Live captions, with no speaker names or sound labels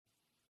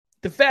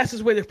The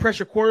fastest way to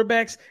pressure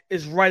quarterbacks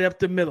is right up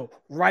the middle,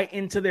 right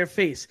into their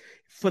face.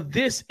 For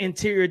this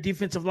interior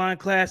defensive line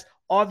class,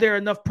 are there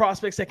enough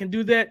prospects that can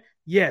do that?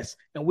 Yes.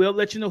 And we'll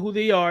let you know who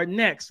they are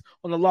next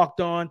on the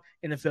Locked On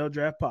NFL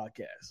Draft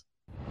Podcast.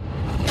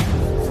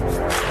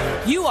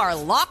 You are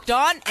Locked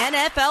On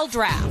NFL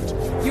Draft,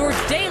 your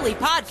daily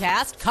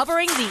podcast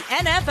covering the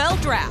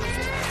NFL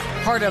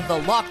Draft. Part of the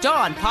Locked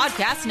On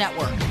Podcast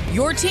Network,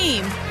 your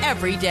team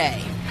every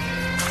day.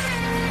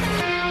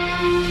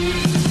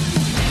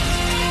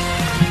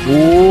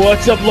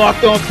 What's up,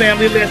 Locked On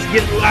family? Let's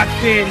get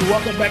locked in.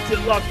 Welcome back to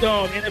the Locked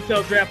On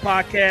NFL Draft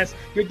Podcast,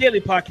 your daily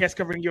podcast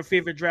covering your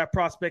favorite draft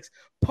prospects,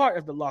 part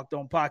of the Locked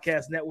On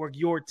Podcast Network,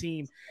 your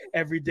team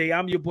every day.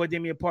 I'm your boy,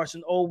 Damian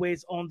Parson,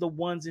 always on the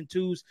ones and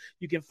twos.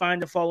 You can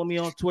find and follow me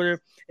on Twitter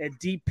at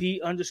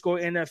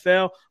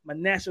DP_NFL. I'm a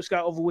national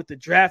scout over with the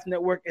Draft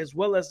Network, as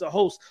well as the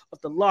host of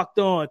the Locked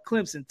On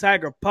Clemson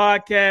Tiger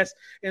Podcast.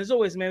 And as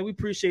always, man, we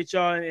appreciate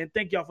y'all, and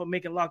thank y'all for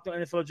making Locked On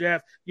NFL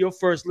Draft your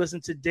first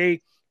listen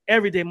today.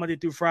 Every day, Monday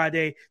through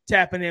Friday,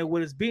 tapping in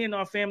with us, being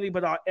our family,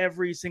 but our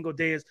every single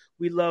day is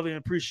we love and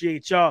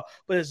appreciate y'all.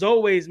 But as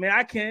always, man,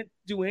 I can't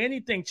do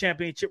anything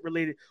championship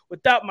related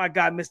without my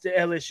guy, Mr.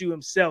 LSU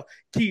himself,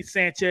 Keith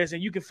Sanchez.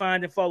 And you can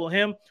find and follow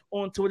him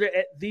on Twitter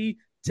at The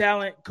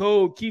Talent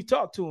Code. Keith,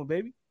 talk to him,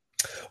 baby.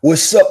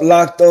 What's up,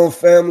 Locked On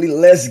family?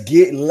 Let's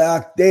get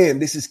locked in.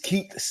 This is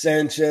Keith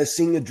Sanchez,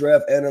 senior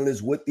draft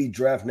analyst with the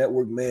Draft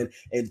Network, man,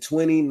 and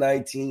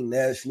 2019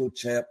 national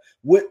champ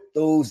with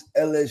those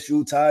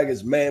LSU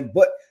Tigers, man.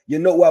 But you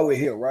know why we're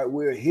here, right?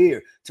 We're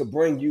here to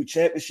bring you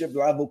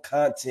championship-level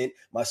content.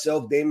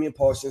 Myself, Damian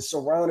Parsons,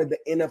 surrounded the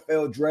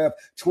NFL draft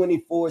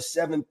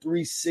 24/7,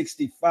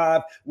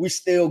 365. We're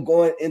still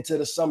going into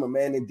the summer,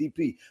 man. And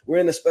DP, we're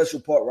in a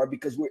special part, right?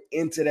 Because we're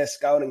into that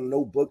scouting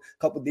notebook. A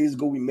couple of days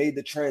ago, we made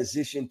the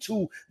transition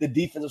to the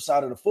defensive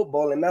side of the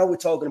football. And now we're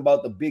talking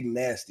about the big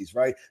nasties,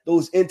 right?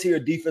 Those interior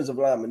defensive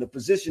linemen, the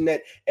position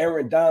that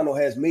Aaron Donald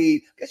has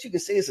made. I guess you can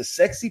say it's a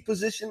sexy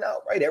position now,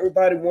 right?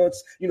 Everybody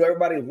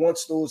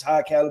wants those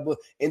high caliber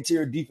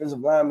interior defensive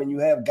linemen. You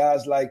have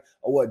guys like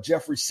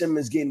Jeffrey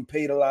Simmons getting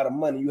paid a lot of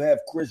money. You have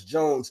Chris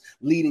Jones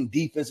leading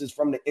defenses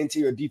from the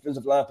interior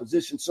defensive line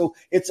position. So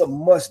it's a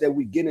must that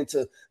we get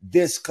into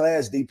this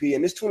class, DP.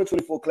 And this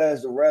 2024 class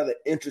is a rather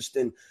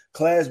interesting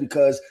class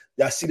because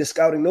I see the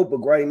scouting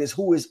notebook, right? And it's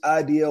who is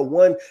IDL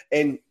 1.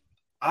 And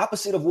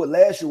opposite of what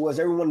last year was,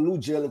 everyone knew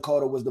Jalen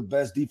Carter was the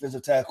best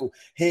defensive tackle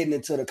heading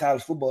into the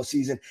college football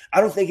season. I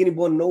don't think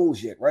anyone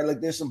knows yet, right? Like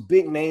there's some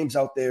big names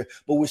out there,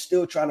 but we're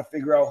still trying to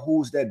figure out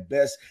who's that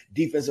best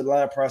defensive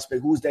line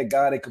prospect, who's that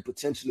guy that could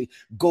potentially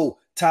go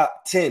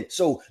top 10.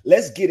 So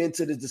let's get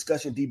into this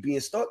discussion, DB,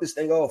 and start this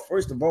thing off.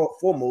 First of all,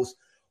 foremost,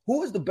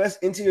 who is the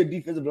best interior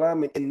defensive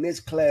lineman in this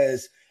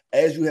class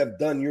as you have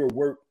done your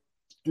work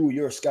through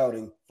your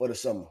scouting for the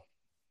summer?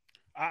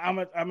 I'm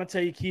gonna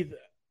tell you, Keith,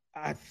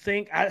 I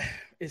think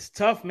it's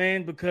tough,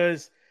 man,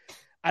 because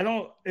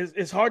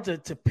it's hard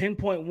to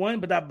pinpoint one,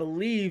 but I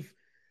believe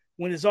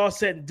when it's all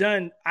said and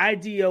done,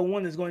 IDL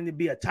 1 is going to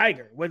be a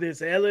Tiger, whether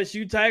it's an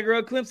LSU Tiger or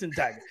a Clemson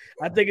Tiger.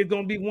 I think it's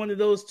going to be one of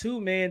those two,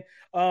 man.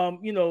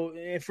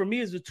 And for me,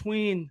 it's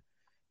between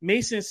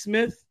Maason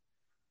Smith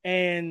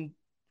and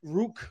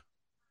Ruke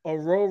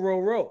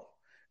Orhorhoro.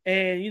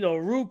 And,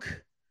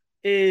 Ruke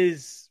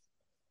is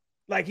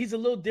like, he's a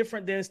little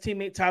different than his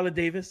teammate Tyler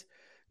Davis.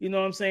 You know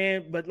what I'm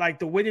saying? But like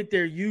the way that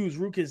they're used,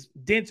 Ruke is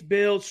dense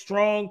build,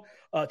 strong,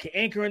 can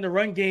anchor in the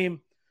run game.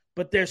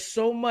 But there's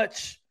so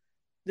much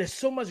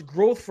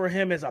growth for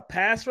him as a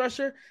pass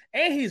rusher,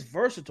 and he's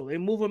versatile. They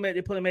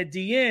put him at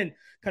DN,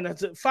 kind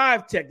of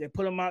 5 tech. They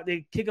put him out,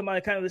 they kick him out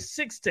of kind of the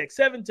 6 tech,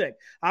 7 tech,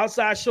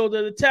 outside shoulder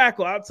of the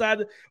tackle,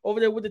 over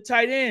there with the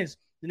tight ends.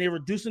 Then they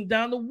reduce him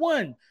down to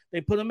 1.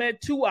 They put him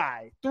at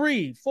 2I,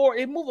 3, 4.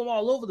 They move him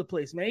all over the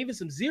place, man. Even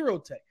some 0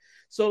 tech.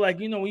 So, like,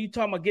 when you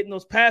talk about getting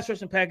those pass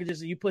rushing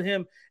packages and you put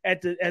him as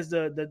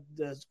the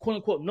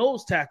quote-unquote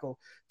nose tackle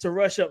to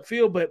rush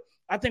upfield. But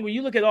I think when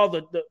you look at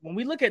when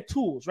we look at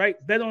tools, right,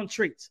 bet on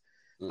traits,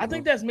 I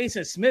think that's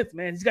Maason Smith,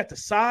 man. He's got the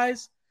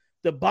size,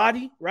 the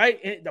body, right,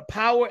 and the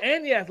power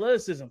and the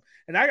athleticism.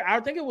 And I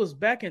think it was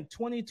back in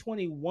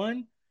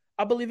 2021,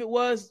 I believe it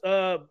was,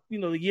 the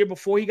year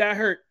before he got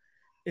hurt.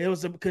 It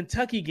was a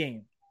Kentucky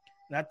game.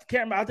 And I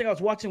can't remember. I think I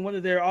was watching one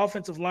of their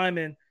offensive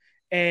linemen,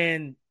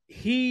 and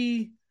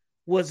he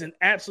was an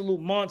absolute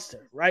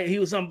monster, right? He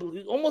was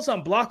almost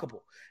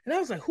unblockable. And I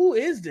was like, who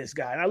is this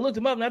guy? And I looked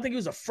him up, and I think he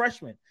was a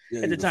freshman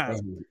at the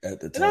time.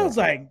 And I was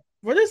like,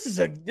 well, this is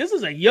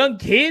a young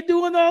kid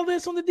doing all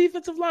this on the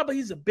defensive line, but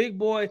he's a big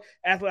boy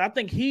athlete. I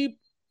think he's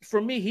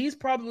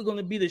probably going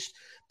to be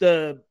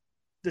the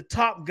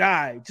top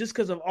guy just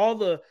because of all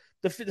the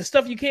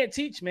stuff you can't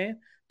teach, man.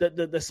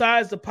 The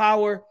size, the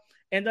power,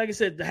 and like I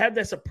said, to have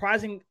that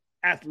surprising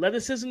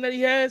athleticism that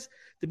he has,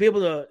 to be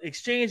able to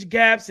exchange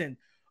gaps and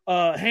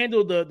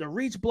handle the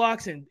reach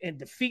blocks and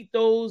defeat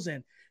those,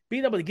 and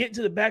being able to get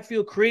into the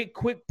backfield, create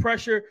quick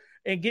pressure,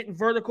 and getting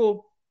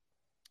vertical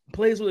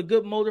plays with a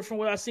good motor from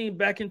what I've seen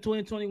back in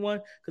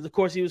 2021, because, of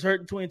course, he was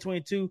hurt in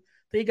 2022.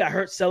 he got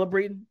hurt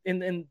celebrating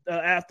in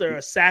after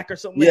a sack or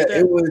something Yeah, like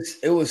that.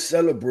 it was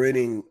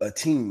celebrating a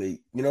teammate.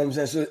 You know what I'm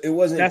saying? So it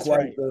wasn't That's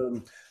quite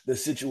right. the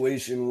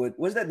situation with,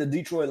 was that the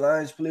Detroit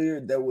Lions player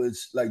that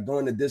was like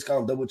doing the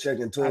discount double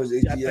checking towards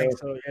I think ATL?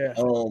 so.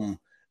 Yeah.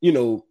 You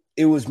know,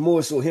 it was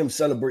more so him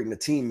celebrating a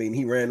teammate, and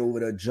he ran over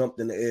there, jumped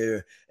in the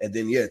air, and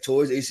then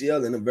towards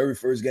ACL in the very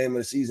first game of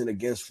the season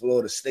against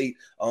Florida State.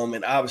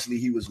 And obviously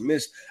he was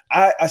missed.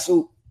 I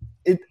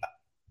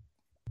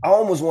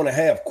almost want to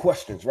have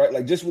questions, right?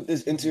 Like just with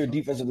this interior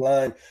defensive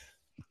line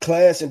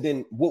class and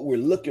then what we're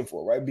looking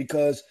for, right?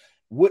 Because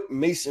what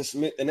Maason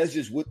Smith, and that's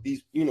just what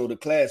these, the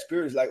class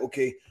period is like,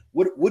 okay,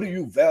 what do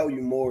you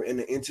value more in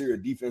the interior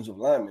defensive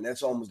lineman?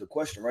 That's almost the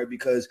question, right?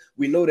 Because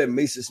we know that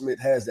Maason Smith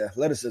has the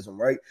athleticism,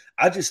 right?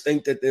 I just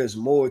think that there's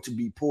more to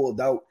be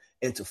pulled out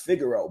and to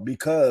figure out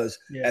because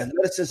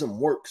athleticism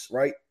works,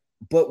 right?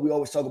 But we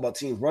always talk about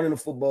teams running the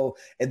football,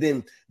 and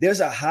then there's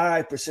a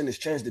high percentage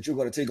chance that you're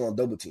going to take on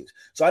double teams.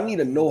 So I need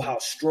to know how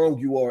strong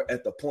you are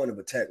at the point of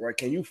attack, right?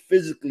 Can you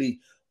physically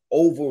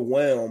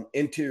overwhelm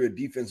interior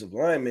defensive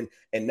linemen?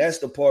 And that's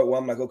the part where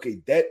I'm like,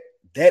 okay,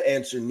 that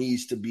answer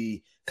needs to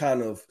be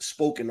kind of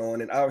spoken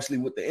on. And obviously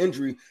with the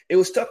injury, it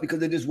was tough because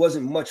there just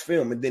wasn't much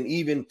film. And then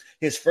even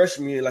his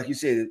freshman year, like you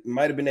said, it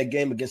might have been that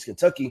game against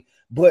Kentucky,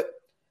 but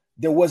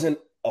there wasn't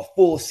a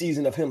full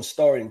season of him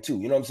starting too.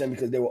 You know what I'm saying?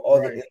 Because there were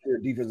other interior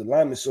defensive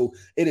linemen. So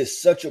it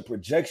is such a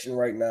projection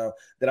right now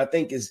that I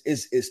think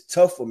is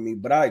tough for me.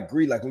 But I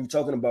agree, like when you're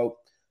talking about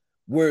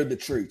where are the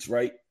traits,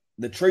 right?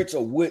 The traits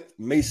are with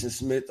Maason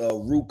Smith,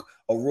 Ruke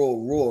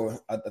Orhorhoro,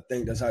 I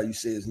think that's how you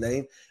say his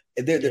name.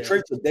 And the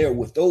traits are there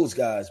with those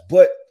guys.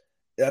 But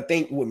I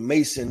think with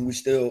Maason, we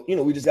still,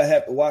 we just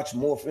have to watch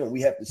more film.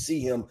 We have to see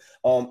him.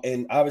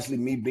 And obviously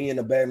me being in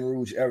the Baton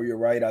Rouge area,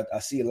 right, I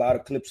see a lot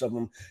of clips of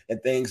him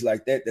and things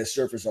like that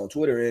surface on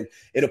Twitter. And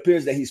it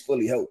appears that he's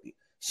fully healthy.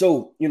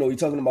 So, you're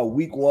talking about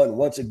week one.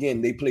 Once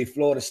again, they play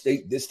Florida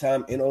State, this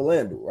time in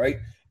Orlando, right?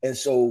 And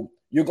so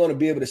you're going to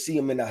be able to see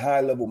him in a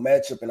high-level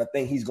matchup, and I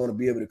think he's going to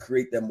be able to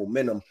create that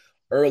momentum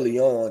early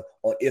on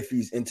if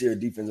he's interior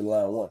defensive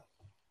line one.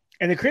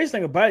 And the crazy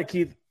thing about it,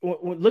 Keith,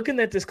 when looking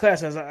at this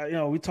class, as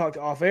we talked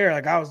off air,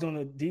 like I was doing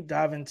a deep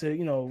dive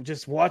into,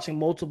 just watching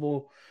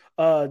multiple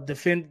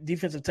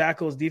defensive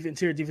tackles,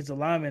 interior defensive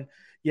linemen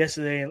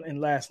yesterday and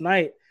last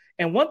night.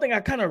 And one thing I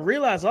kind of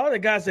realized, all the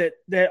guys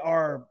that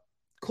are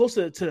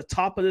closer to the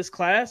top of this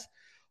class,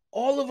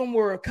 all of them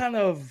were kind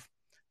of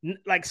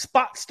like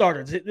spot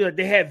starters.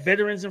 They had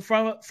veterans in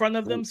front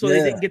of them, so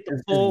they didn't get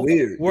the full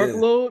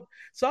workload. Yeah.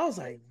 So I was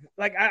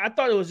like I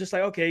thought it was just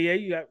like, okay, yeah,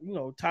 you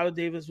got, Tyler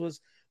Davis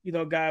was,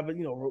 guy, but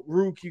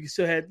Ruke, you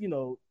still had,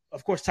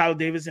 of course, Tyler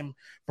Davis and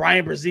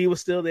Brian Brzee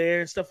was still there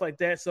and stuff like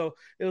that. So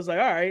it was like,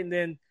 all right, and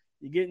then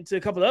you get into a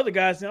couple of other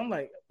guys, and I'm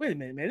like, wait a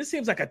minute, man, this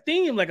seems like a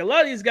theme. Like a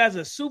lot of these guys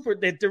are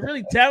they're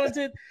really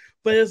talented,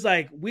 but it's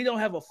like we don't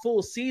have a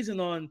full season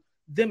on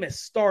them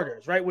as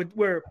starters, right?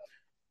 Where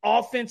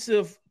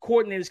offensive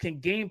coordinators can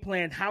game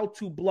plan how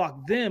to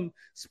block them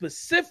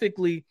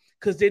specifically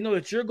because they know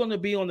that you're going to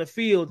be on the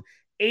field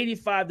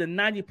 85 to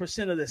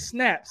 90% of the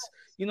snaps,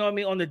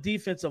 on the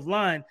defensive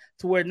line,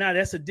 to where now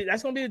that's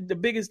going to be the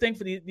biggest thing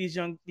for these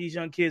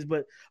young kids.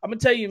 But I'm going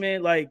to tell you,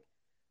 man, like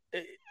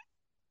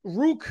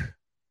Ruke,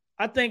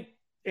 I think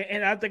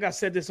I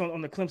said this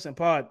on the Clemson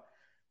pod,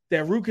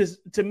 that Ruke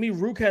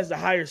has the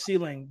higher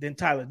ceiling than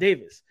Tyler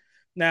Davis.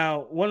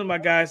 Now, one of my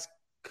guys,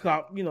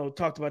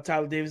 talked about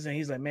Tyler Davis, and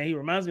he's like, man, he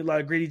reminds me a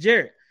lot of Grady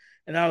Jarrett.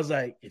 And I was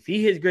like, if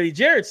he hits Grady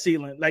Jarrett's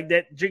ceiling like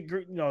that,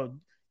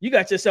 you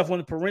got yourself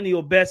one of the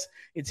perennial best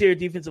interior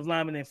defensive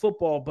linemen in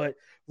football. But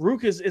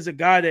Ruke is a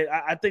guy that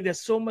I think there's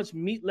so much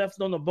meat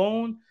left on the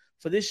bone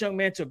for this young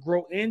man to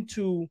grow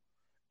into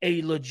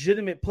a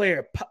legitimate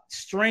player.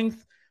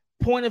 Strength,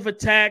 point of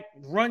attack,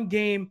 run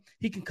game.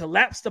 He can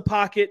collapse the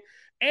pocket,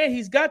 and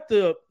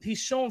he's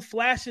shown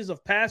flashes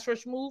of pass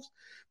rush moves,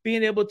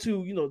 being able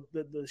to,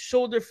 the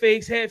shoulder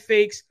fakes, head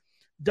fakes,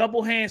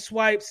 double hand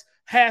swipes,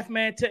 half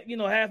man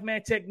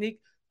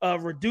technique,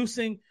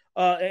 reducing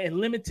and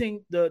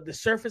limiting the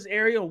surface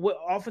area of what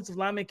offensive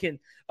linemen can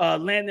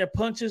land their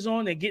punches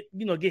on and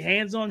get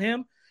hands on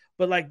him.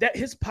 But like that,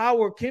 his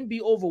power can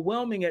be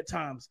overwhelming at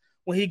times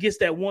when he gets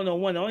that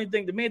one-on-one.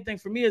 The main thing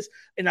for me is,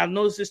 and I've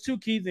noticed this too,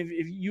 Keith,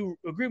 if you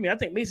agree with me, I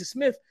think Maason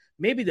Smith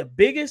may be the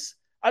biggest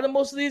out of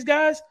most of these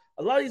guys.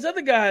 A lot of these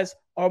other guys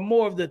are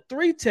more of the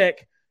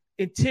 3-tech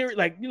interior,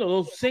 like,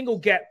 those single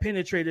gap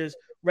penetrators,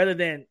 rather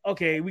than,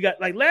 okay, we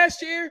got, like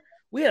last year,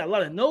 we had a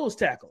lot of nose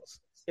tackles.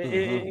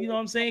 You know what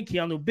I'm saying?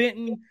 Keanu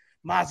Benton,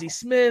 Maason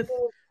Smith,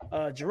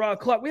 Gerard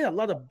Clark. We had a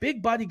lot of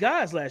big body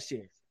guys last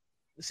year.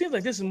 It seems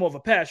like this is more of a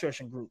pass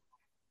rushing group.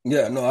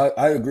 Yeah, no,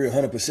 I agree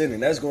 100%.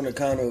 And that's going to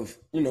kind of,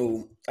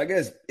 I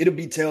guess it'll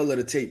be tail of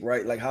the tape,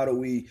 right? Like, how do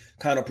we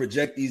kind of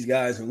project these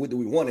guys and what do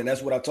we want? And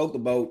that's what I talked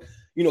about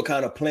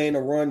kind of playing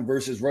a run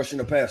versus rushing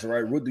the passer,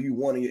 right? What do you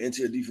want in your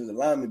interior defensive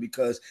lineman?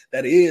 Because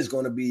that is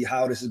going to be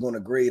how this is going to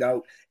grade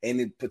out,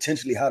 and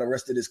potentially how the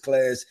rest of this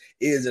class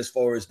is as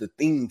far as the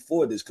theme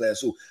for this class.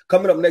 So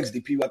coming up next,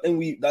 DP,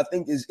 I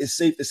think it's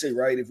safe to say,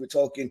 right, if we're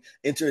talking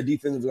interior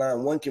defensive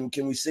line one,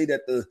 can we say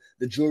that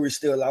the jury's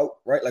still out,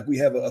 right? Like we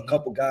have a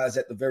couple guys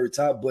at the very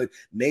top, but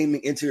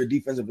naming interior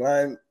defensive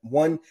line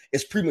one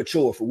is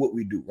premature for what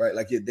we do, right?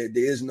 Like there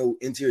is no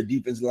interior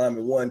defensive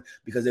lineman one,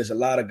 because there's a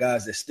lot of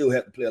guys that still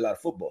have to play a lot of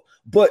football.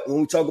 But when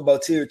we talk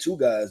about tier 2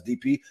 guys,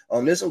 DP,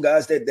 there's some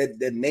guys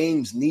that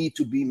names need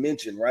to be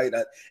mentioned, right?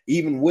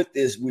 Even with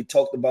this, we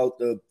talked about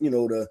the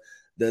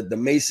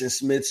Maason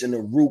Smiths and the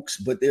Rukes,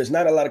 but there's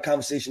not a lot of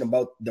conversation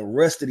about the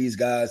rest of these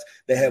guys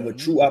that have a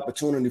true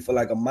opportunity for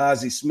like a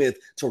Maason Smith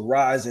to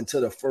rise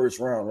into the first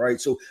round, right?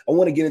 So I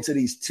want to get into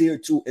these tier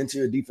 2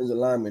 interior defensive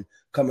linemen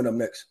coming up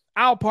next.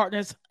 Our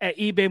partners at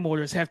eBay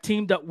Motors have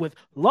teamed up with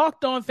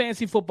Locked On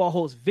Fantasy Football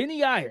host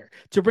Vinny Iyer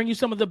to bring you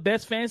some of the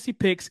best fantasy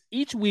picks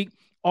each week,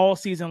 all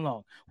season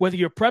long. Whether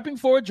you're prepping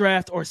for a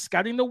draft or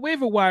scouting the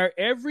waiver wire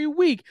every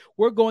week,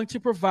 we're going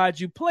to provide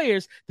you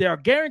players that are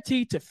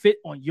guaranteed to fit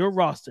on your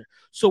roster.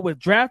 So with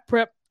draft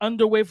prep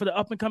underway for the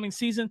up-and-coming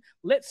season,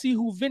 let's see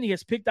who Vinny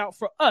has picked out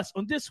for us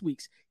on this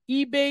week's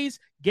eBay's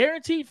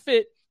Guaranteed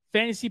Fit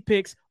Fantasy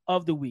Picks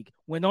of the Week.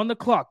 When on the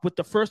clock with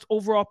the first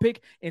overall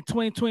pick in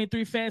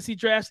 2023 fantasy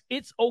drafts,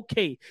 it's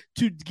okay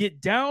to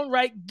get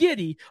downright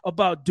giddy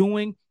about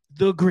doing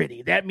the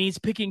gritty. That means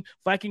picking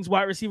Vikings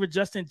wide receiver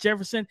Justin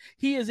Jefferson.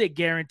 He is a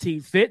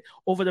guaranteed fit.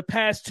 Over the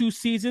past 2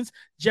 seasons,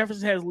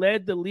 Jefferson has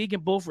led the league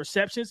in both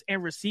receptions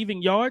and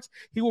receiving yards.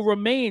 He will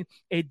remain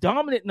a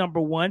dominant number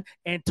 1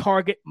 and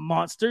target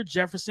monster.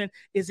 Jefferson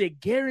is a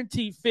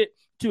guaranteed fit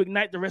to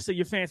ignite the rest of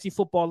your fantasy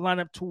football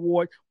lineup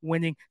toward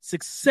winning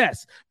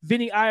success.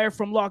 Vinny Iyer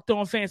from Locked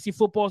On Fantasy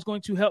Football is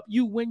going to help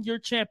you win your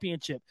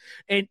championship.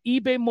 And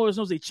eBay Motors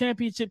knows a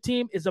championship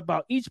team is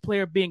about each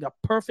player being a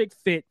perfect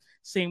fit.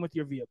 Same with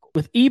your vehicle.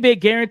 With eBay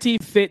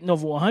Guaranteed Fit and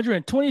over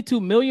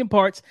 122 million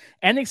parts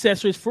and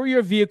accessories for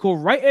your vehicle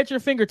right at your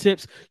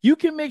fingertips, you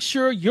can make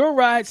sure your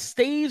ride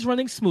stays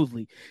running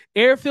smoothly.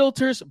 Air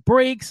filters,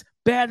 brakes,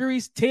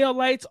 batteries, tail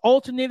lights,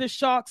 alternator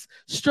shocks,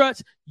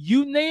 struts,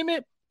 you name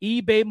it,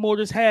 eBay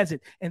Motors has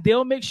it. And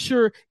they'll make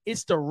sure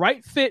it's the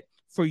right fit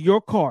for your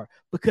car,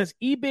 because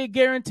eBay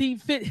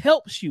Guaranteed Fit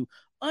helps you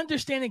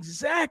understand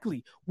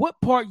exactly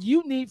what part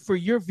you need for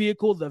your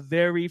vehicle the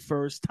very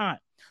first time.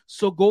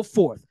 So go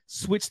forth,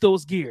 switch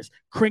those gears,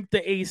 crank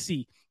the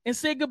AC, and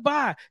say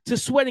goodbye to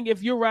sweating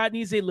if your ride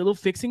needs a little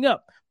fixing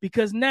up.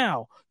 Because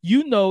now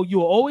you know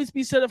you'll always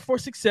be set up for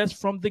success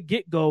from the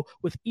get-go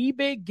with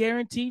eBay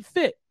Guaranteed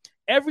Fit.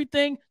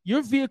 Everything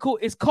your vehicle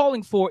is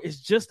calling for is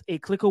just a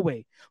click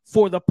away.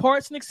 For the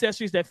parts and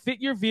accessories that fit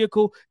your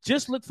vehicle,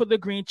 just look for the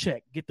green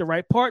check. Get the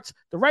right parts,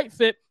 the right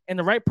fit, and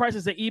the right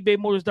prices at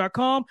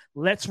ebaymotors.com.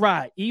 Let's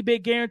ride.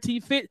 eBay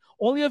Guaranteed Fit,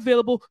 only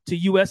available to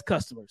U.S.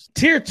 customers.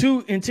 Tier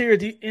 2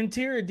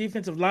 interior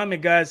defensive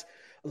linemen, guys.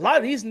 A lot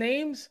of these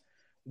names,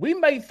 we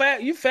may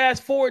you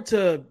fast forward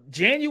to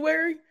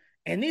January,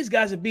 and these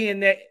guys are being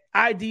that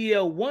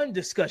IDL 1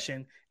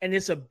 discussion, and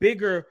it's a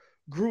bigger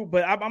group.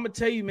 But I'm going to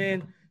tell you,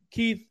 man,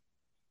 Keith,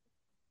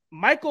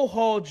 Michael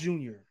Hall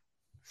Jr.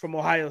 from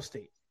Ohio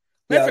State.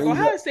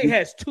 Ohio State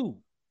has 2.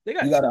 They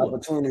got you got an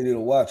opportunity to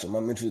watch him.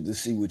 I'm interested to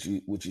see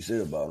what you say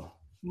about him.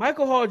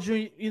 Michael Hall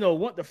Jr.,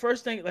 the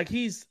first thing, like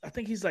I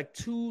think he's like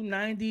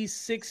 290,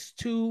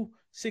 6'2",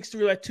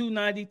 6'3", like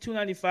 290,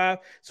 295.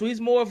 So he's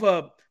more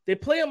of they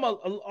play him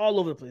all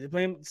over the place. They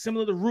play him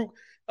similar to Ruke.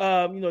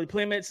 They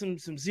play him at some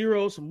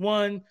 0, some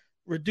 1,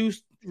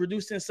 reduced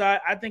inside.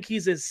 I think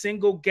he's a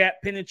single gap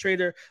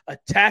penetrator,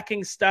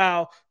 attacking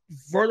style,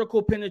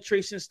 vertical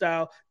penetration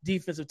style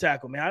defensive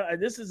tackle, man.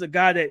 This is a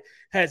guy that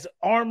has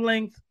arm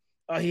length.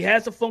 He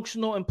has the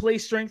functional and play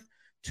strength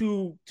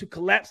to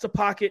collapse the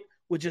pocket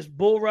with just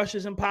bull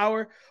rushes and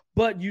power.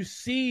 But you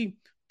see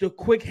the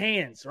quick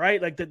hands,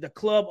 right? Like the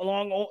club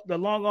along the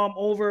long arm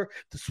over,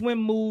 the swim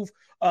move.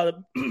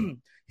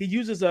 He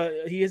uses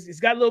he's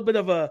got a little bit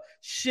of a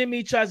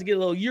shimmy, tries to get a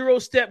little Euro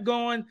step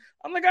going.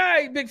 I'm like, all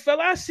right, big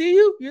fella, I see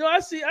you.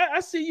 I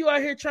see you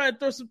out here trying to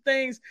throw some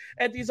things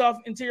at these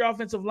interior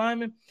offensive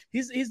linemen.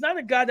 He's not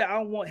a guy that I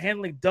want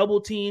handling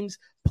double teams,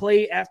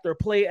 play after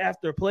play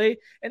after play.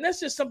 And that's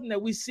just something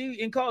that we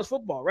see in college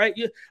football, right?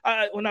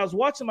 When I was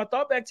watching him, I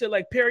thought back to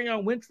like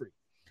Perrion Winfrey,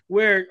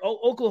 where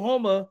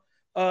Oklahoma,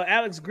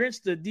 Alex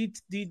Grinch,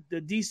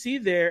 the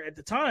DC there at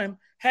the time,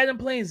 had him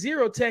playing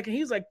 0 tech, and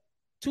he's like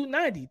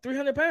 290,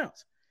 300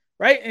 pounds,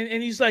 right?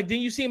 And he's like, then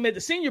you see him at the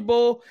Senior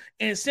Bowl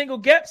in single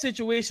gap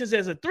situations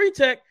as a 3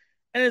 tech,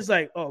 and it's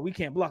like, oh, we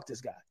can't block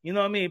this guy. You know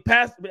what I mean?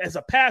 As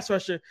a pass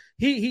rusher,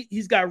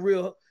 he's got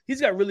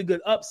really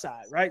good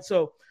upside, right?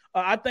 So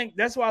I think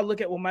that's why I look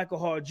at with Michael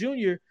Hall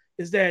Jr.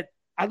 is that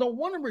I don't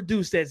want to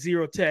reduce that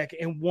 0 tech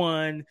and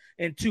 1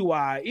 and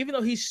 2-eye, even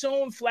though he's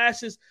shown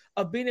flashes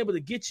of being able to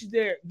get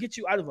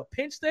you out of a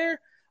pinch there.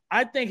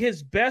 I think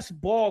his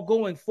best ball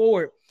going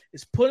forward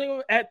is putting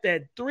him at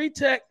that 3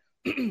 tech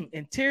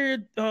interior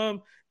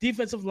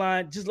defensive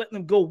line, just letting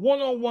them go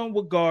one-on-one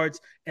with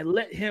guards and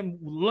let him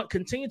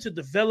continue to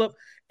develop.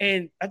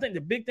 And I think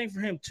the big thing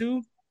for him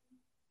too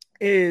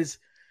is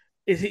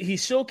he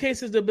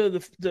showcases the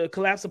ability to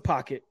collapse the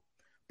pocket,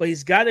 but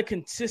he's got to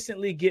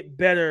consistently get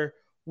better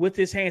with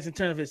his hands in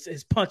terms of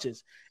his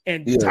punches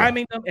and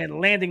timing them and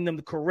landing them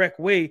the correct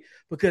way.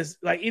 Because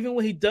like even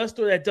when he does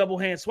throw that double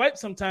hand swipe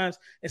sometimes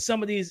and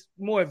some of these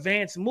more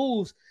advanced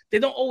moves, they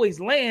don't always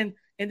land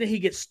and then he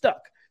gets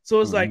stuck.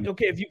 So it's like,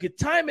 okay, if you could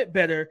time it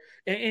better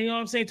and you know what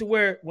I'm saying, to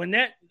where when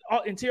that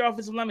interior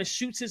offensive lineman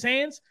shoots his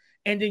hands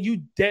and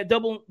then that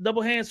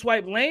double hand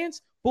swipe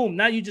lands, boom,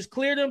 now you just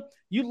cleared him,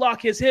 you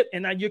lock his hip,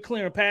 and now you're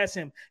clearing past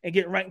him and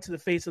getting right into the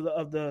face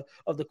of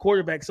the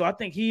quarterback. So I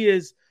think he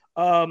is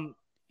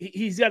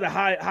he's got a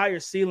higher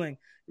ceiling,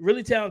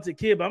 really talented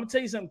kid. But I'm gonna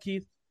tell you something,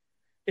 Keith.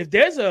 If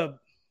there's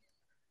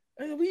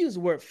we use the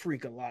word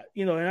freak a lot,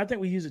 you know, and I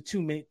think we use it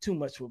too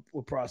much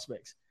with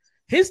prospects.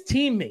 His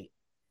teammate,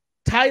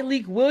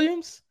 Tyleik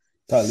Williams,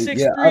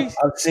 6'3".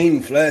 I've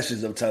seen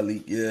flashes of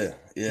Tyleik. Yeah.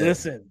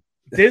 Listen,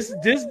 this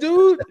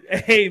dude,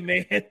 hey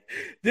man,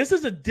 this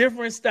is a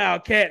different style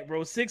cat,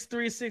 bro. 6'3",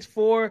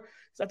 6'4".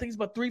 So I think he's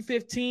about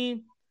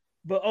 315.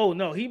 But oh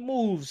no, he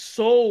moves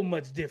so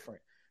much different.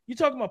 You're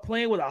talking about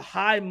playing with a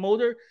high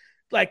motor.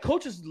 Like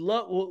coaches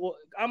love.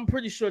 I'm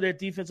pretty sure their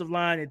defensive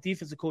line and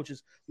defensive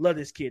coaches love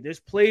this kid.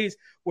 There's plays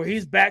where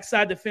he's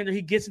backside defender.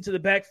 He gets into the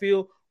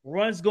backfield,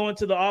 runs going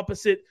to the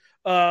opposite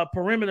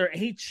perimeter,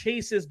 and he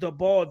chases the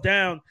ball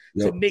down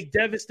to make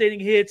devastating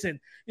hits. And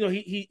you know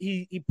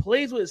he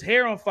plays with his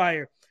hair on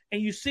fire.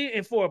 And you see,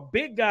 and for a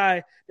big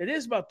guy that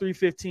is about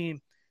 315,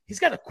 he's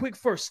got a quick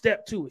first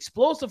step too,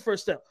 explosive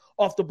first step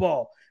off the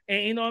ball.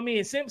 And you know what I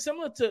mean,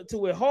 similar to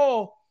with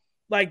Hall.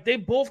 Like they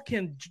both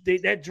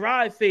that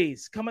drive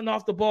phase coming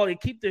off the ball, they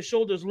keep their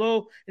shoulders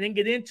low and then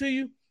get into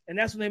you, and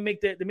that's when they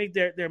make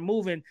their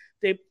move. And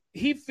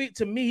he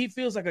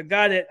feels like a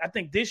guy that I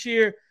think this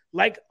year,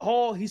 like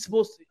Hall,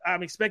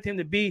 I'm expecting him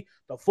to be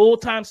the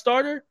full-time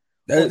starter.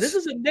 This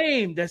is a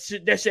name that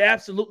should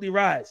absolutely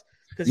rise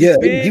because he's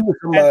big, he was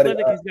somebody,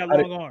 athletic, he's got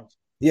long arms.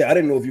 Yeah, I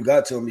didn't know if you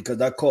got to him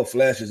because I caught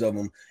flashes of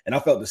him, and I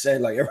felt the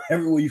same. Like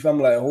everywhere you found,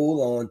 I'm like,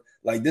 hold on,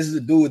 like this is a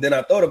dude. Then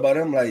I thought about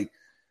him, like.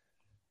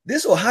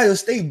 This Ohio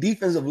State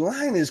defensive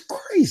line is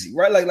crazy,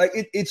 right? Like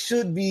it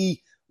should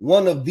be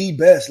one of the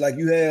best. Like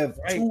you have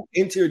two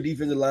interior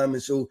defensive linemen,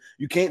 so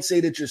you can't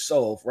say that you're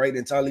soft, right?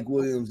 And Tyleik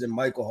Williams and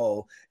Michael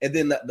Hall. And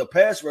then the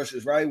pass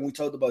rushers, right? When we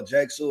talked about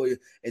Jack Sawyer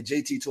and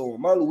JT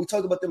Tuimoloau, we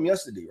talked about them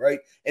yesterday, right?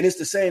 And it's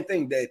the same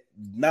thing that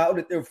now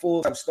that they're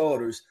full-time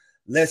starters,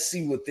 let's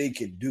see what they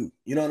can do.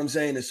 You know what I'm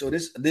saying? And so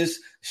this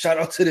shout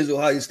out to this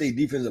Ohio State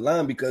defensive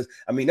line because,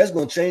 I mean, that's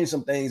going to change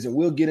some things. And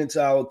we'll get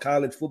into our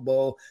college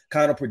football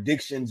kind of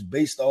predictions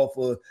based off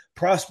of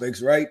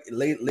prospects, right?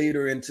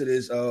 Later into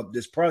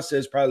this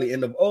process, probably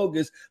end of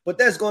August. But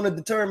that's going to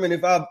determine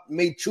if I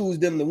may choose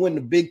them to win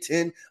the Big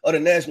Ten or the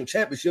national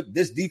championship,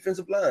 this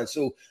defensive line.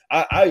 So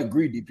I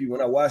agree, DP.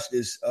 When I watched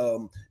this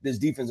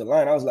defensive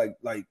line, I was like,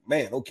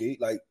 man, okay,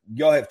 like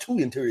y'all have two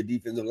interior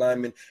defensive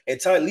linemen and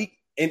Tyleik.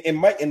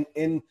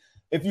 And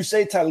if you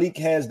say Tyleik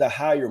has the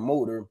higher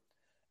motor,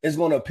 it's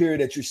going to appear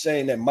that you're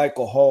saying that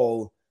Michael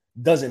Hall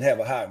doesn't have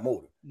a high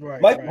motor.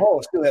 Right. Michael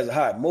Hall still has a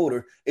high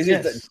motor. It's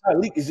just that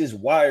Tyleik is just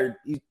wired.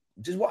 He's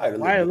just wired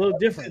a little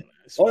different.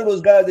 It's one of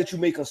those guys that you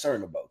may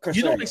concern about.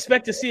 You don't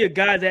expect to see a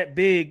guy that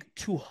big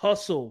to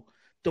hustle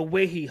the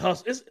way he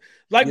hustles. It's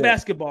like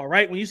basketball,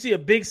 right? When you see a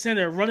big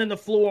center running the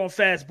floor on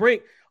fast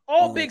break,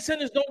 all big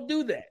centers don't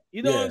do that.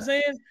 You know what I'm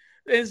saying?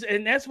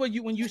 And that's what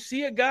when you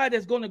see a guy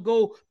that's going to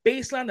go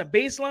baseline to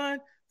baseline,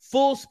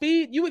 full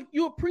speed,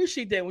 you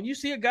appreciate that. When you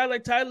see a guy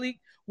like Tyleik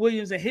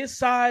Williams and his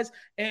size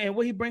and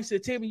what he brings to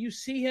the table, you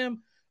see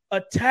him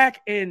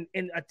attack and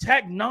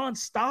attack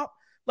nonstop.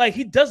 Like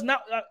he does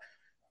not.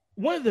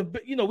 One of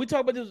the we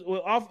talk about this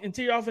with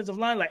interior offensive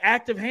line, like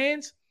active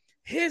hands.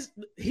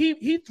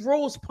 He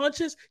throws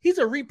punches. He's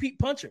a repeat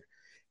puncher.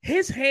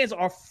 His hands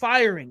are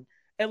firing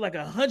at like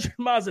 100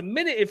 miles a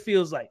minute, it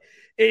feels like.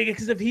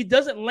 Because if he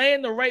doesn't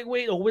land the right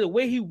way or the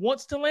way he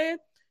wants to land,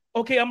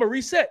 okay, I'm gonna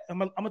reset. I'm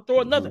gonna throw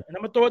another, and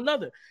I'm gonna throw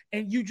another.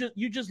 And you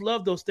just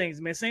love those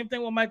things, man. Same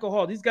thing with Michael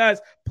Hall. These guys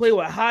play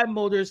with high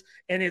motors,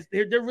 and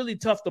they're really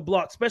tough to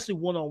block, especially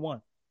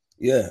one-on-one.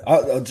 Yeah, I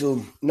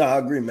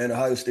agree, man. The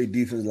Ohio State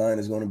defense line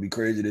is going to be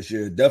crazy this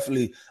year.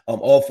 Definitely,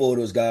 all four of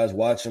those guys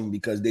watch them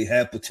because they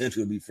have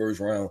potential to be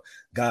first-round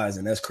guys,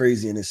 and that's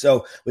crazy in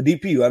itself. But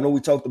DP, I know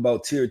we talked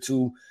about tier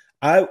 2.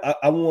 I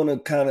want to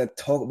kind of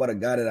talk about a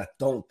guy that I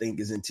don't think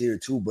is in tier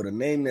 2, but a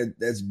name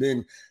that's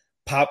been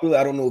popular.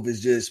 I don't know if it's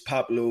just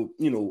popular,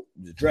 the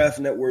Draft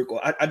Network, or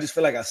I just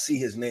feel like I see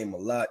his name a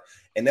lot,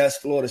 and that's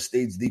Florida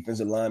State's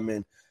defensive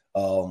lineman,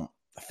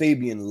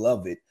 Fabian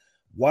Lovett.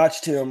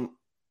 Watched him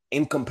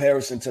in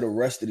comparison to the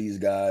rest of these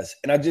guys,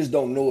 and I just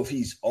don't know if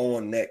he's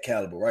on that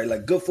caliber, right?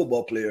 Like, good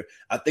football player.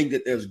 I think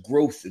that there's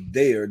growth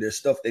there. There's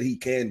stuff that he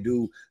can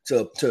do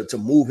to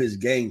move his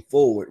game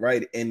forward,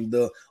 right? And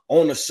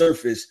on the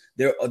surface,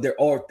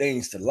 there are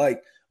things to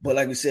like, But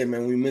like we said,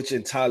 man, we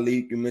mentioned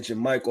Tyleek, you mentioned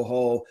Michael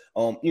Hall.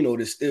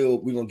 There's still,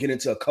 we're going to get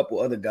into a couple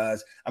other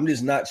guys. I'm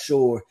just not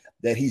sure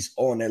that he's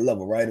on that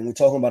level, right? And we're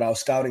talking about our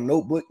scouting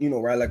notebook,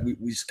 right? Like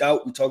we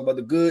scout, we talk about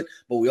the good,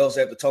 but we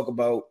also have to talk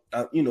about,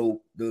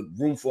 the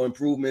room for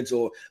improvements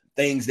or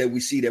things that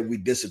we see that we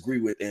disagree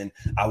with. And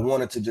I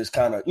wanted to just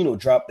kind of,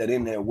 drop that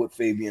in there with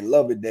Fabian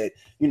Lovett that,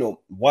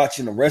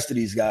 watching the rest of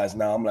these guys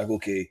now, I'm like,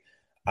 okay,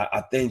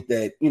 I think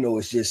that,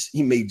 it's just,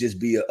 he may just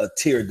be a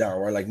tier down,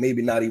 right? Like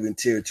maybe not even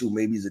tier 2,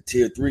 maybe he's a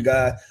tier 3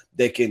 guy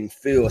that can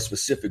fill a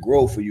specific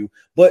role for you,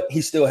 but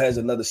he still has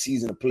another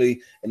season to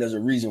play. And there's a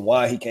reason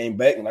why he came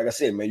back. And like I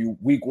said, man, you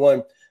week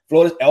 1,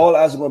 Florida, all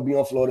eyes are going to be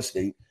on Florida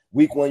State.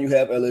 Week 1, you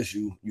have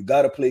LSU. You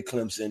got to play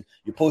Clemson.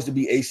 You're supposed to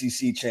be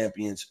ACC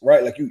champions,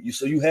 right? Like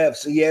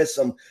he has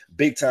some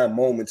big time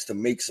moments to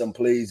make some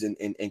plays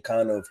and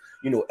kind of,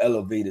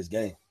 elevate his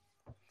game.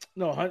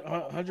 No,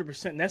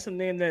 100%. And that's a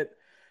name that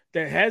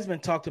has been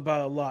talked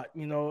about a lot,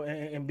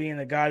 and being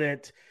a guy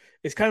that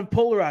is kind of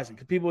polarizing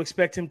because people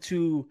expect him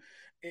to.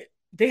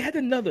 They had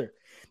another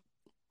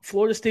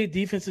Florida State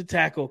defensive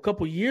tackle a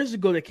couple years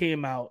ago that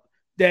came out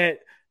that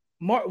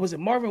was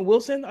it Marvin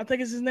Wilson? I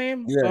think is his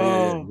name.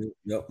 Yeah.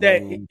 Yep.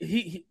 That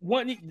he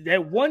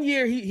 1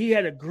 year he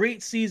had a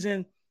great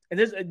season, and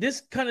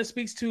this kind of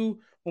speaks to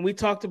when we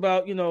talked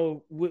about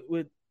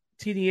with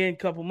TDN a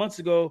couple months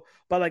ago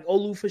about like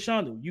Olu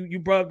Fashanu. You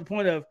brought up the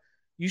point of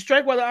you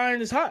strike while the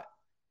iron is hot.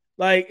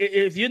 Like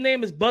if your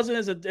name is buzzing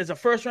as a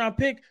first round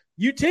pick,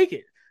 you take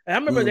it. And I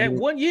remember that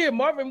 1 year,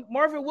 Marvin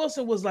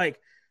Wilson was like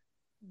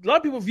a lot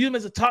of people viewed him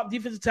as a top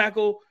defensive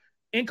tackle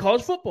in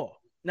college football.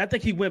 And I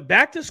think he went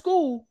back to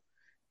school,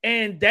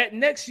 and that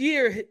next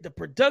year the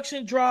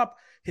production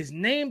dropped. His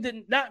name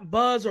did not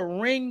buzz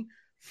or ring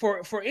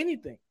for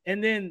anything.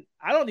 And then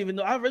I don't even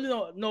know. I really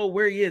don't know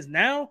where he is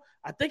now.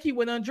 I think he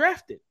went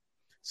undrafted.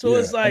 So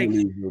it's like,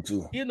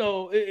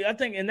 I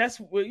think, and that's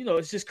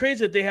it's just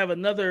crazy that they have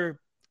another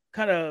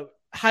kind of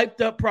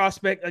hyped up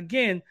prospect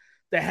again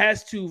that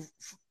has to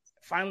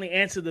finally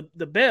answer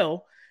the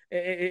bell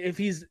if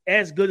he's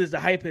as good as the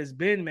hype has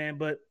been, man.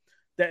 But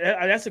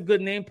that's a good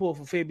name pull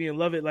for Fabian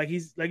Lovett. Like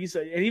he's like you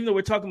said, and even though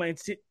we're talking about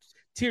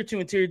tier 2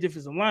 and tier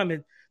defensive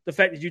linemen, the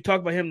fact that you talk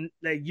about him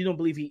like you don't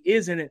believe he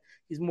is in it,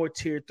 he's more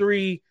tier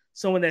 3,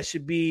 someone that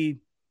should be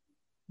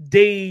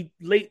late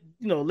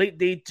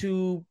day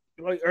 2.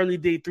 Early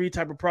day 3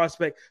 type of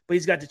prospect, but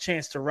he's got the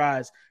chance to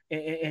rise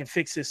and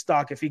fix his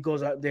stock if he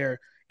goes out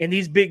there in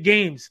these big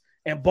games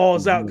and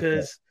balls out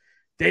because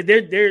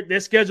their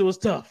schedule is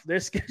tough. Their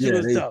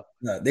schedule is tough.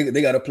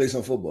 They got to play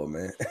some football,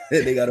 man.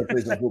 They got to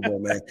play some football,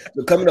 man.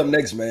 So coming up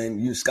next, man,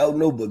 you scout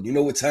notebook. You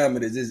know what time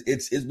it is.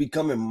 It's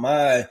becoming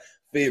my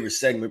favorite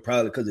segment,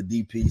 probably because of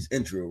DP's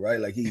intro, right?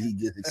 Like he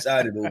gets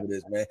excited over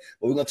this, man.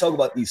 But we're going to talk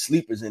about these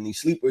sleepers, and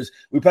these sleepers,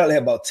 we probably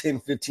have about 10,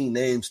 15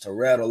 names to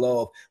rattle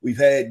off. We've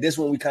had this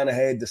one, we kind of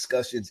had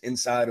discussions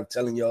inside of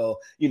telling y'all,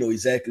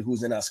 exactly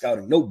who's in our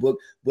scouting notebook,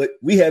 but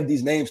we have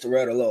these names to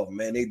rattle off,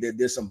 man.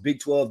 There's some Big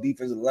 12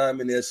 defensive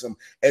linemen. There's some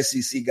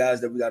SEC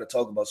guys that we got to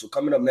talk about. So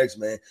coming up next,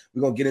 man,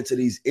 we're going to get into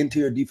these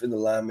interior defensive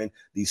linemen,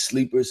 these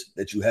sleepers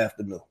that you have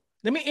to know.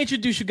 Let me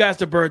introduce you guys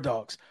to Bird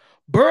Dogs.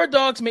 Bird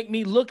Dogs make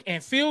me look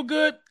and feel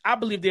good. I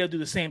believe they'll do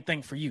the same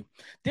thing for you.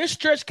 Their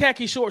stretch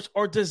khaki shorts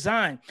are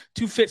designed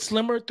to fit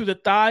slimmer through the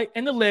thigh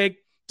and the leg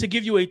to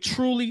give you a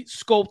truly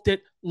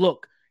sculpted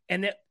look.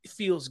 And it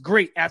feels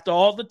great after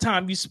all the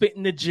time you spent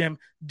in the gym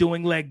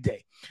doing leg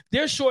day.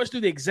 Their shorts do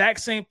the exact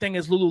same thing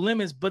as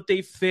Lululemon's, but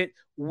they fit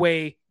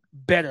way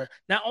better.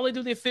 Not only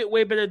do they fit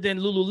way better than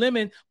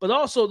Lululemon, but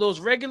also those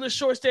regular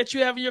shorts that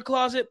you have in your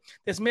closet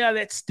that's made out of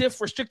that stiff,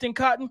 restricting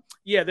cotton,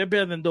 yeah, they're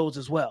better than those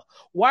as well.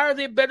 Why are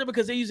they better?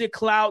 Because they use a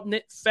cloud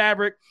knit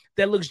fabric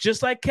that looks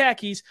just like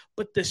khakis,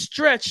 but the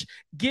stretch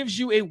gives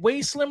you a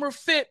way slimmer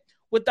fit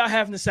without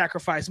having to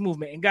sacrifice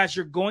movement. And guys,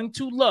 you're going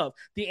to love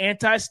the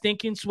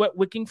anti-stinking,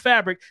 sweat-wicking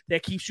fabric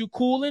that keeps you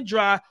cool and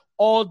dry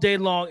all day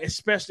long,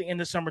 especially in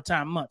the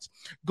summertime months.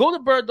 Go to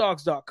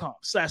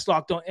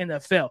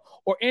birddogs.com/LockedOnNFL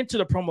or enter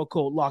the promo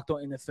code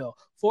LockedOnNFL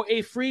for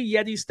a free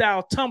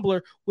Yeti-style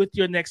tumbler with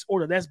your next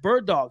order. That's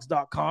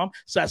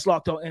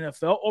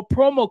birddogs.com/LockedOnNFL or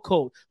promo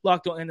code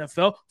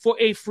LockedOnNFL for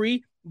a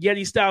free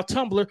Yeti-style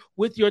tumbler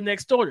with your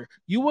next order.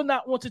 You will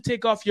not want to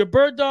take off your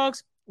Bird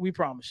Dogs. We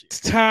promise you. It's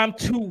time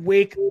to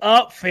wake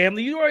up,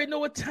 family. You already know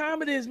what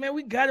time it is, man.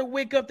 We got to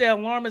wake up. That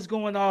alarm is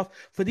going off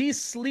for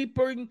these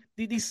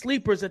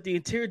sleepers at the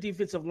interior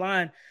defensive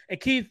line. And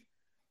Keith,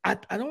 I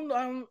don't know.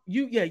 I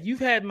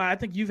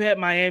think you've had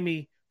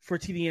Miami for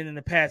TDN in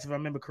the past, if I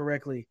remember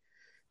correctly.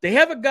 They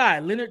have a guy,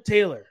 Leonard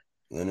Taylor,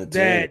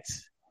 that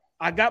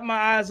I got my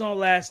eyes on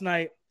last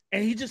night,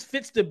 and he just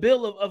fits the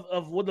bill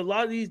of what a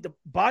lot of these, the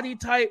body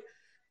type,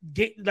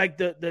 get like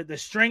the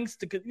strengths,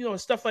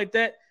 stuff like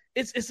that.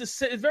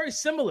 It's very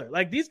similar.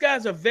 Like these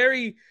guys are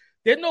there's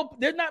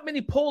not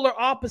many polar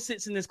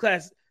opposites in this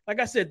class. Like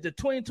I said, the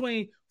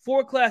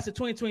 2024 class to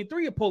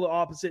 2023 are polar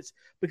opposites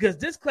because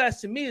this class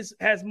to me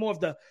has more of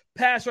the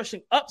pass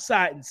rushing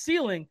upside and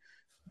ceiling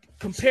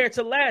compared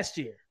to last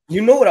year. You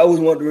know what I was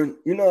wondering?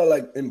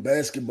 Like in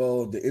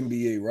basketball, the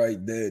NBA,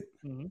 right? That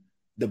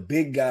the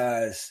big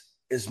guys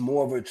is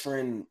more of a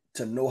trend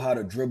to know how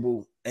to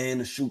dribble and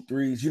to shoot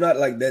threes. You're not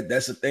like that.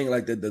 That's the thing.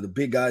 Like the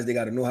big guys, they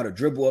got to know how to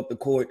dribble up the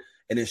court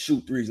and then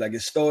shoot threes. Like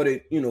it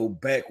started,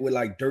 back with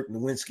like Dirk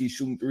Nowitzki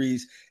shooting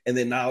threes, and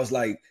then now it's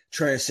like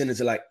transcended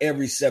to like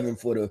every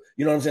 7-footer.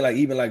 You know what I'm saying? Like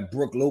even like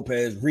Brooke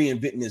Lopez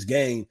reinventing his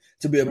game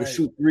to be able to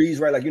shoot threes,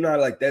 right? Like how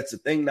like that's the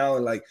thing now,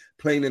 and like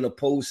playing in the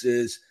post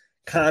is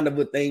kind of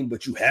a thing,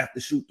 but you have to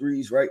shoot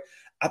threes, right?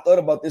 I thought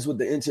about this with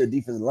the interior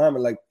defensive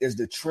lineman. Like, is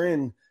the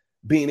trend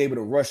being able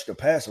to rush the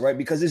passer, right?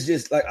 Because it's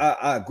just like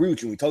I agree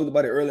with you. We talked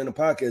about it earlier in the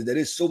podcast that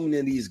there's so many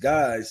of these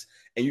guys,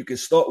 and you can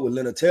start with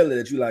Leonard Taylor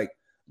that you like,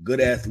 good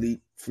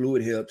athlete,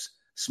 fluid hips,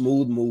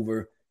 smooth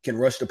mover, can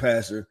rush the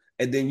passer,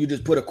 and then you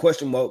just put a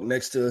question mark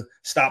next to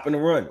stopping the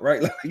run,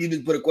 right? Like you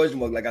just put a question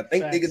mark. Like I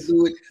think they can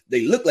do it.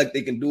 They look like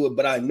they can do it,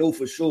 but I know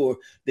for sure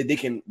that they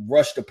can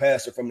rush the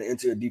passer from the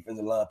interior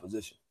defensive line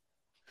position.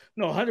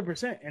 No,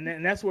 100%.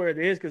 And that's where it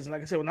is. Because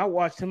like I said, when I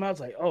watched him, I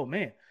was like, oh,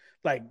 man,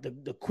 like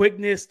the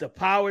quickness, the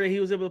power that he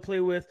was able to play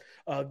with.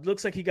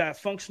 Looks like he got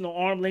functional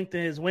arm length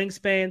in his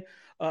wingspan.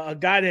 A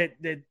guy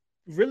that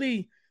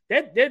really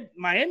that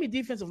Miami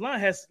defensive line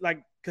has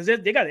like, because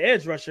they got an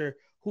edge rusher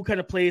who kind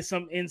of plays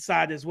some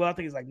inside as well. I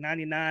think it's like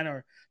 99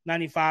 or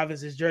 95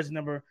 is his jersey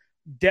number.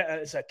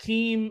 It's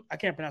Akeem. I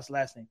can't pronounce the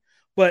last name.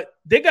 But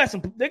they got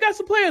some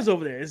players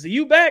over there. Is the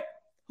U back?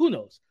 Who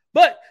knows?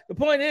 But the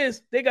point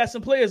is, they got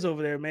some players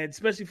over there, man,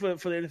 especially for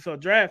the NFL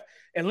draft.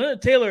 And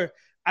Leonard Taylor,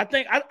 I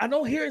think I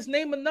don't hear his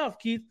name enough,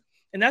 Keith.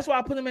 And that's why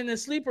I put him in the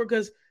sleeper,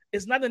 because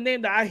it's not a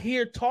name that I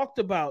hear talked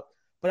about.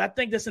 But I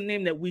think that's a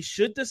name that we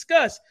should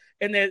discuss.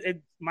 And that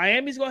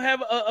Miami's going to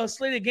have a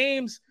slate of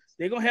games.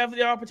 They're going to have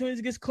the opportunities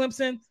against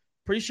Clemson.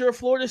 Pretty sure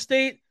Florida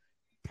State,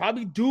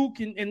 probably Duke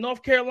and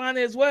North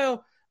Carolina as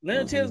well.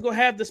 Leonard Taylor's going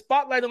to have the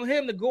spotlight on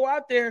him to go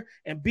out there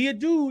and be a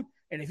dude.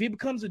 And if he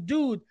becomes a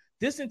dude,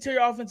 this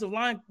interior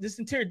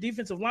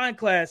defensive line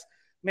class,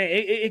 man,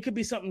 it could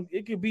be something.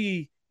 It could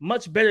be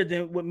much better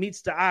than what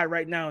meets the eye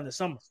right now in the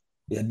summer.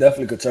 Yeah,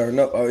 definitely could turn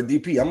up.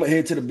 DP, I'm going to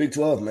head to the Big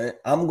 12, man.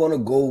 I'm going to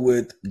go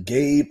with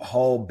Gabe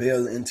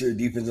Hall-Bell, interior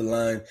defensive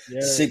line,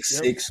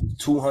 6'6",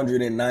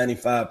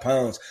 295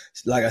 pounds.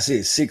 Like I said,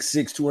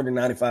 6'6",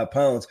 295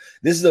 pounds.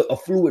 This is a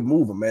fluid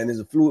mover, man. He's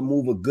a fluid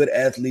mover, good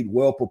athlete,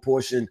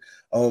 well-proportioned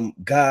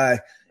guy,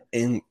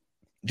 and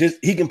just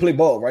he can play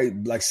ball, right?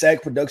 Like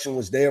sack production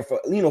was there for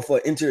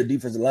interior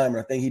defensive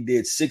lineman. I think he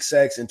did 6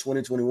 sacks in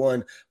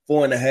 2021,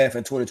 4.5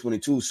 in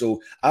 2022.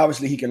 So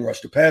obviously he can rush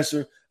the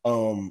passer.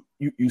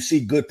 You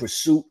see good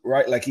pursuit,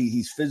 right? Like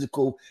he's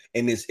physical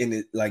in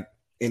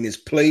his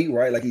play,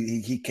 right? Like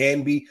he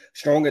can be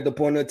strong at the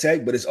point of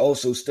attack, but it's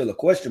also still a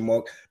question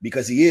mark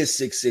because he is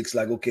 6'6".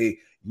 Like, okay,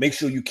 make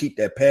sure you keep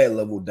that pad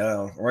level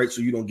down, right?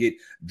 So you don't get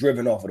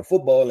driven off of the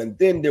football. And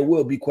then there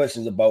will be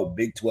questions about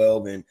Big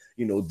 12 and,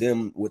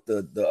 them with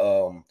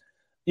the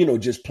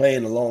just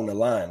playing along the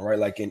line, right?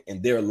 Like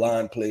in their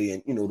line play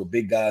and, the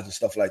big guys and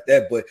stuff like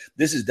that. But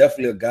this is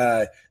definitely a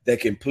guy that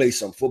can play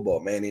some football,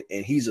 man.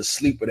 And he's a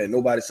sleeper that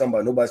nobody's talking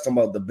about. Nobody's talking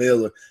about the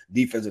Baylor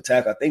defensive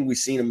tackle. I think we've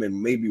seen him in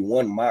maybe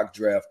one mock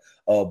draft.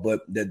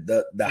 But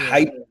the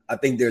hype, I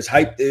think there's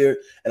hype there,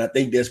 and I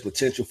think there's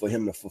potential for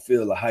him to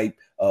fulfill the hype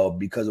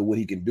because of what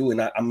he can do.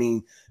 And I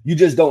mean, you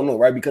just don't know,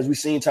 right? Because we've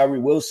seen Tyree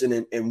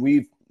Wilson, and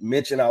we've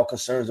mentioned our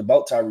concerns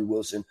about Tyree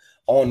Wilson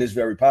on this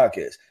very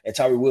podcast, and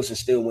Tyree Wilson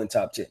still went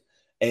top 10.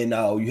 And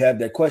now you have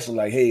that question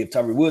like, hey, if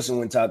Tyree Wilson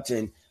went top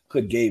 10,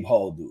 could Gabe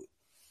Hall do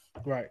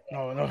it? Right. No,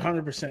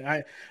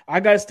 100%. I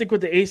got to stick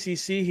with the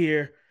ACC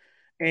here,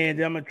 and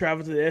then I'm going to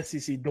travel to the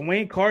SEC.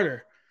 Dwayne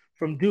Carter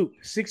from Duke,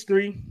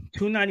 6'3",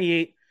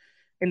 298.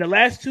 In the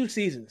last 2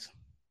 seasons,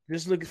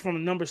 just looking from a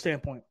number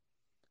standpoint,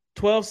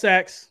 12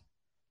 sacks,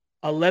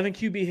 11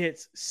 QB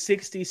hits,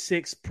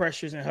 66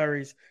 pressures and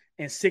hurries,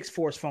 and 6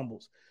 forced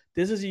fumbles.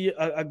 This is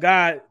a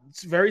guy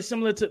very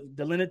similar to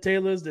the Leonard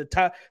Taylors, the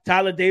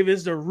Tyler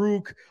Davis, the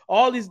Ruke,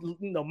 all these,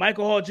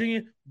 Michael Hall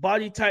Jr.,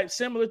 body type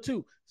similar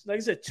too. So like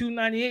I said,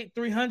 298,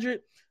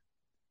 300,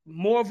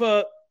 more of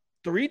a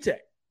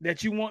 3-tech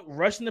that you want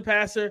rushing the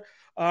passer.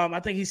 I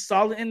think he's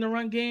solid in the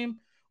run game,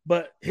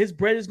 but his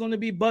bread is going to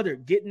be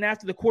buttered, getting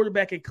after the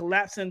quarterback and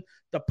collapsing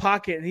the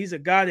pocket. And he's a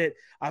guy that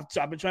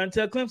I've been trying to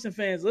tell Clemson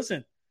fans,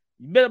 listen,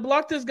 you better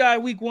block this guy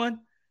week 1.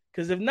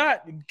 Because if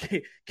not,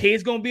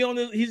 Cade's gonna be on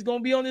he's gonna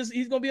be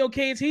on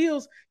Cade's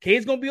heels.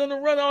 Cade's gonna be on the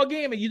run all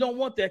game, and you don't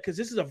want that because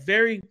this is a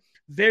very,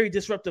 very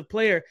disruptive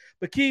player.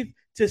 But Keith,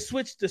 to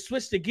switch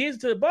the gears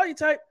to the body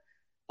type,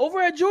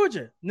 over at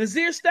Georgia,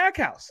 Nazir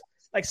Stackhouse,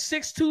 like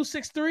 6'2",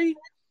 6'3",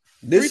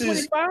 this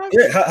is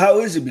how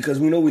is it? Because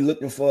we know we're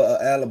looking for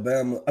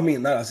Alabama. I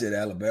mean, not I said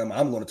Alabama.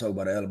 I'm going to talk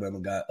about an Alabama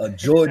guy, a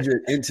Georgia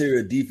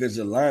interior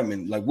defensive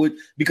lineman. Like what?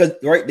 Because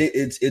right,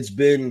 it's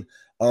been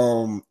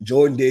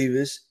Jordan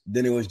Davis,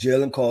 then it was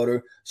Jalen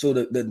Carter. So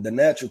the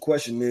natural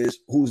question is,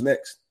 who's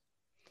next?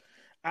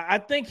 I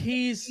think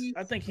he's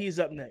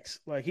up next.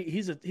 Like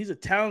he's a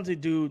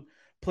talented dude,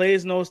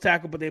 plays nose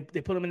tackle, but they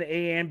put him in the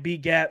A and B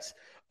gaps.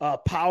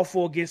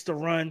 powerful against the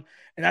run.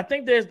 And I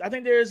think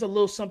there is a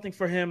little something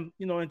for him,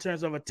 in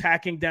terms of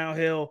attacking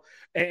downhill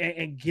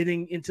and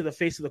getting into the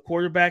face of the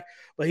quarterback.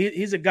 But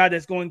he's a guy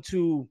that's going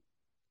to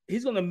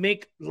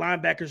make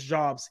linebackers'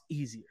 jobs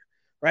easier,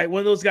 right? One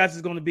of those guys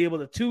is going to be able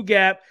to two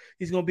gap.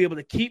 He's going to be able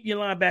to keep your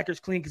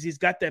linebackers clean because he's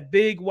got that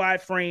big,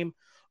 wide frame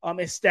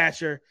and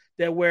stature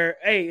that where,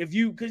 hey,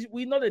 because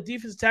we know that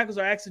defensive tackles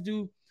are asked to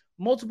do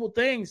multiple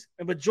things,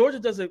 but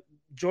Georgia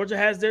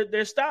has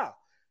their style.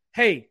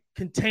 Hey,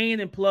 contain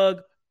and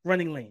plug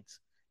running lanes.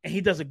 And he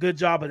does a good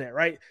job of that,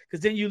 right?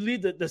 Because then you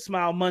lead the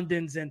Smile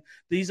Mundins and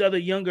these other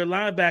younger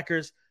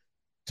linebackers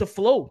to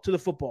flow to the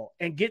football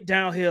and get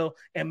downhill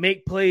and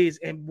make plays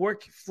and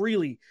work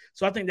freely.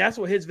 So I think that's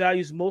what his value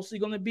is mostly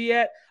going to be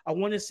at. I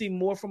want to see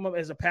more from him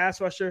as a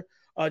pass rusher,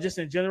 just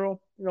in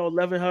general.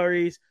 11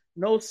 hurries,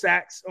 no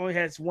sacks, only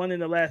has one in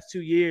the last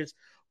 2 years.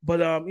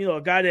 But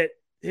a guy that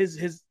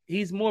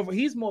he's more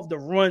of the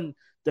run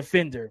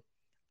defender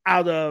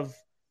out of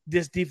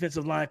this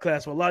defensive line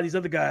class. Where a lot of these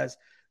other guys,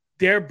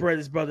 their bread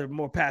is butter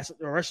more passive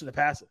or rushing the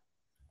passer.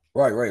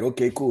 Right.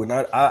 Okay, cool. And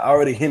I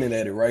already hinted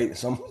at it, right?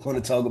 So I'm going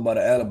to talk about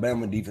an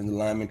Alabama defensive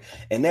lineman,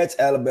 and that's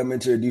Alabama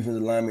interior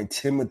defensive lineman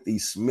Timothy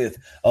Smith.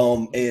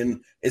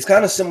 And it's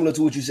kind of similar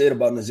to what you said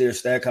about Nazir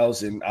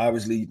Stackhouse, and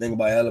obviously you think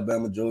about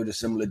Alabama, Georgia,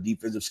 similar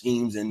defensive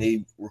schemes, and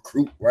they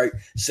recruit, right?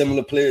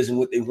 Similar players and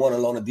what they want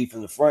along the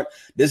defensive front.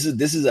 This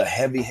is a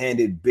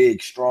heavy-handed,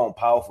 big, strong,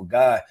 powerful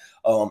guy.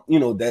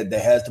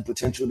 That has the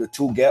potential to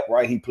two gap,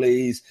 right? He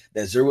plays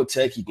that zero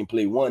tech. He can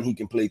play one. He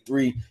can play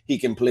three. He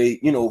can play,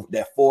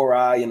 that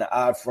 4-eye and the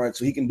odd front.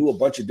 So he can do a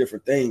bunch of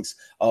different things.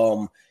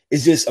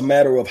 It's just a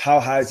matter of how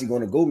high is he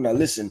going to go. Now,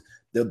 listen,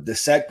 the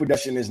sack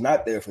production is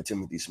not there for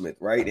Timothy Smith,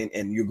 right?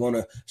 And you're going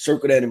to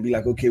circle that and be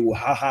like, okay, well,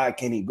 how high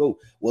can he go?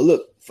 Well,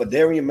 look, for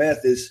Darian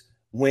Mathis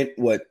went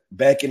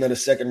back into the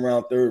second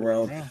round, third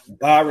round. Yeah.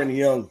 Byron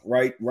Young,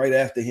 right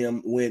after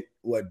him, went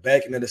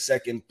back into the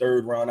second,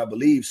 third round, I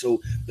believe.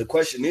 So the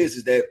question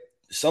is that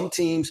some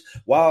teams,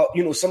 while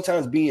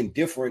sometimes being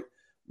different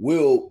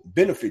will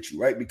benefit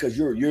you, right? Because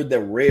you're the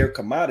rare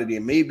commodity,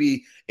 and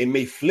maybe it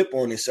may flip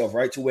on itself,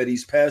 right? To where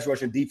these pass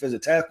rushing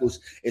defensive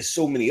tackles, is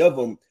so many of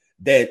them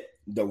that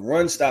the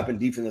run stopping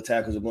defensive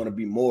tackles are going to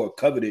be more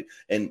coveted.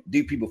 And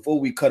DP, before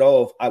we cut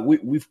off,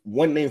 we've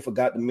one name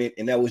forgot to mention,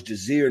 and that was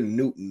Jazir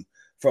Newton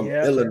from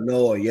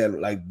Illinois. Yeah,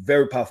 like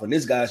very powerful. And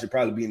this guy should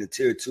probably be in the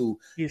tier 2,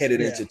 headed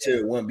into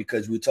tier 1,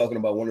 because we're talking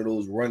about one of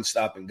those run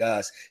stopping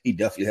guys. He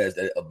definitely has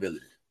that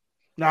ability.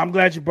 No, I'm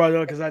glad you brought it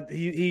up because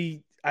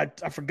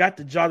I forgot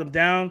to jot him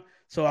down.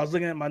 So I was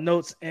looking at my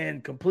notes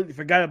and completely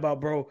forgot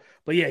about bro.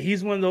 But yeah,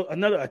 he's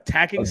another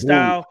attacking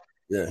style.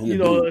 Yeah,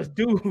 a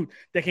dude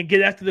that can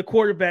get after the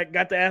quarterback,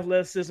 got the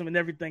athleticism and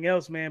everything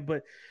else, man.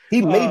 But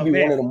he may be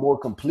one of the more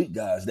complete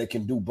guys that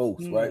can do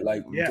both, right?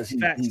 Like, because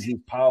he's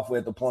powerful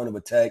at the point of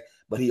attack,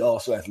 but he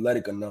also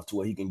athletic enough to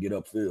where he can get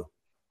upfield.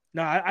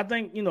 No, I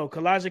think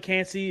Kalijah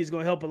Cansey is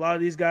going to help a lot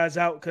of these guys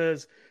out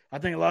because I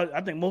think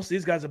most of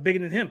these guys are bigger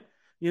than him.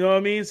 You know what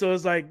I mean? So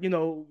it's like,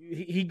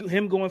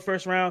 him going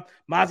first round,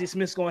 Maason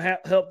Smith's going to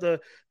help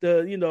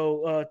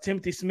the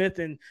Timothy Smith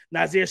and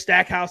Nazir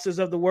Stackhouses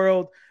of the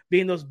world,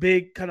 being those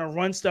big kind of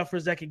run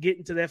stuffers that can get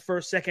into that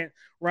first, second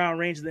round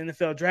range of the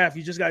NFL draft.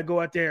 You just got to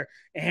go out there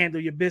and handle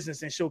your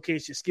business and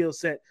showcase your skill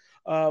set.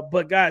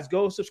 But guys,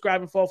 go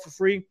subscribe and follow for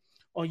free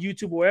on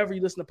YouTube, wherever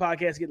you listen to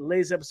podcasts, get the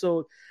latest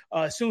episode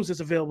as soon as it's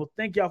available.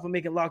 Thank y'all for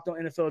making Locked On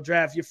NFL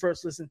Draft your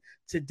first listen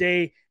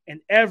today and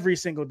every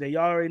single day.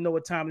 Y'all already know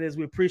what time it is.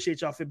 We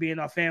appreciate y'all for being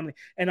our family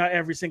and our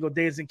every single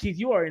days. And Keith,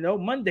 you already know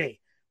Monday.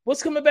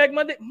 What's coming back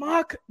Monday?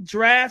 Mock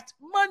Draft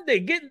Monday.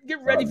 Get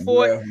ready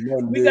for it.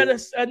 Monday. We got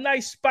a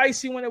nice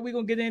spicy one that we're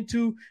gonna get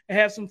into and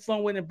have some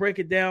fun with and break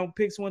it down.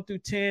 Picks 1 through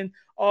 10,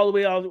 all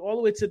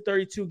the way to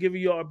 32,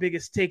 giving you our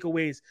biggest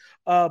takeaways.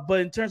 But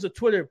in terms of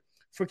Twitter,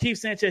 for Keith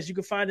Sanchez, you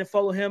can find and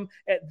follow him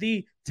at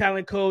The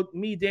Talent Code.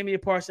 Me,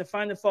 Damian Parson.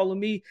 Find and follow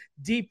me,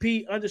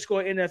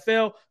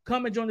 DP_NFL.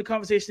 Come and join the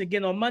conversation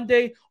again on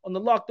Monday on the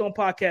Locked On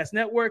Podcast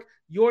Network.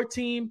 Your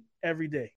team every day.